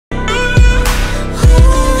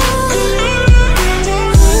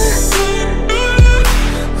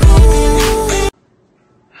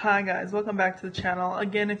Hi guys, welcome back to the channel.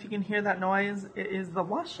 Again, if you can hear that noise, it is the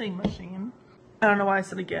washing machine. I don't know why I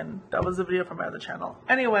said again. That was a video from my other channel.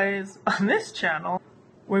 Anyways, on this channel,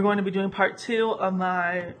 we're going to be doing part 2 of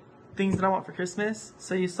my things that I want for Christmas.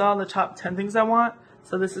 So you saw the top 10 things I want.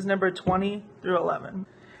 So this is number 20 through 11.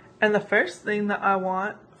 And the first thing that I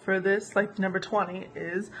want for this, like number 20,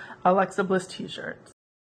 is Alexa Bliss t-shirts.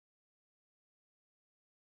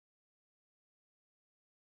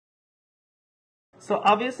 So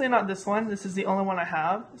obviously not this one. This is the only one I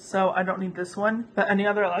have, so I don't need this one. But any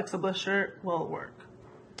other Alexa Bliss shirt will work.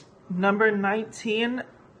 Number 19,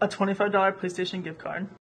 a $25 PlayStation gift card.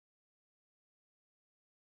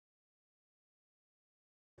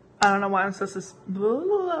 I don't know why I'm so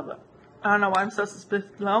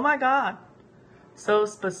oh my god, so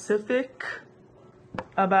specific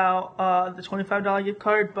about the $25 gift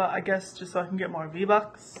card, but I guess just so I can get more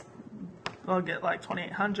V-Bucks. I'll get like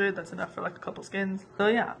 2,800. That's enough for like a couple skins. So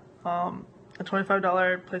yeah, a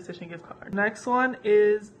 $25 PlayStation gift card. Next one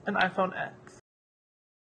is an iPhone X.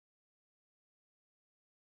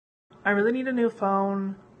 I really need a new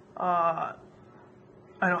phone. I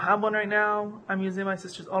don't have one right now. I'm using my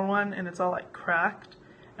sister's old one and it's all like cracked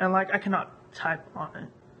and like I cannot type on it.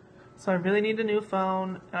 So I really need a new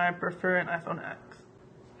phone and I prefer an iPhone X.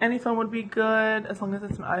 Any phone would be good as long as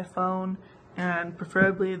it's an iPhone, and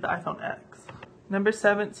preferably the iPhone X. Number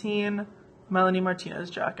 17, Melanie Martinez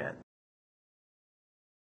jacket.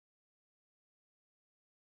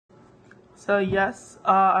 So yes,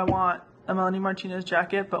 I want a Melanie Martinez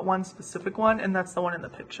jacket, but one specific one, and that's the one in the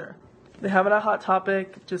picture. They have it at Hot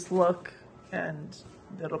Topic, just look and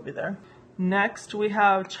it'll be there. Next we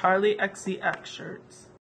have Charli XCX shirts.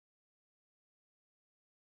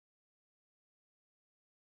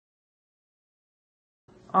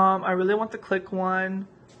 I really want the Click one.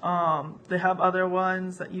 They have other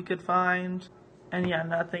ones that you could find. And yeah,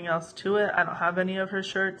 nothing else to it. I don't have any of her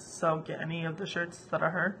shirts, so get any of the shirts that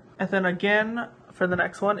are her. And then again, for the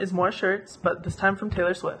next one is more shirts, but this time from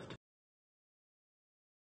Taylor Swift.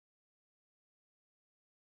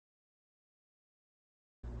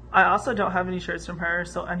 I also don't have any shirts from her,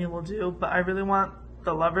 so any will do, but I really want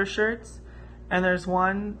the Lover shirts. And there's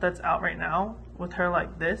one that's out right now with her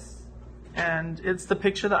like this. And it's the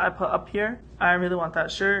picture that I put up here. I really want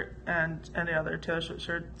that shirt, and any other Taylor Swift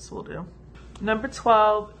shirts will do. Number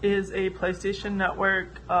 12 is a PlayStation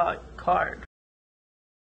Network card.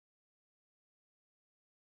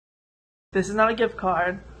 This is not a gift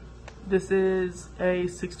card. This is a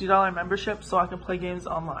 $60 membership so I can play games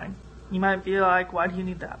online. You might be like, why do you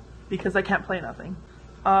need that? Because I can't play nothing.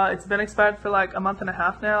 It's been expired for like a month and a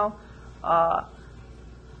half now.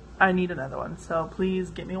 I need another one, so please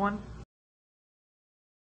get me one.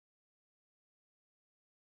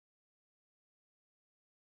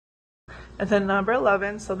 And then number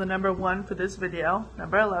 11, so the number 1 for this video,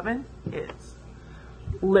 number 11 is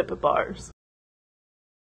lip bars.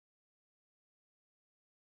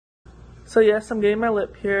 So yes, I'm getting my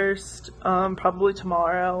lip pierced probably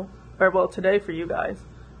tomorrow, or well, today for you guys.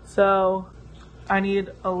 So I need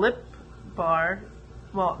a lip bar,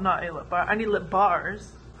 well, not a lip bar, I need lip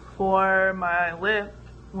bars for my lip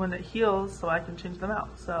when it heals so I can change them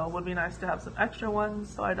out. So it would be nice to have some extra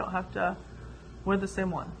ones so I don't have to wear the same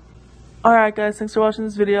one. Alright guys, thanks for watching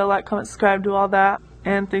this video. Like, comment, subscribe, do all that.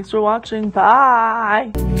 And thanks for watching.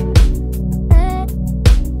 Bye!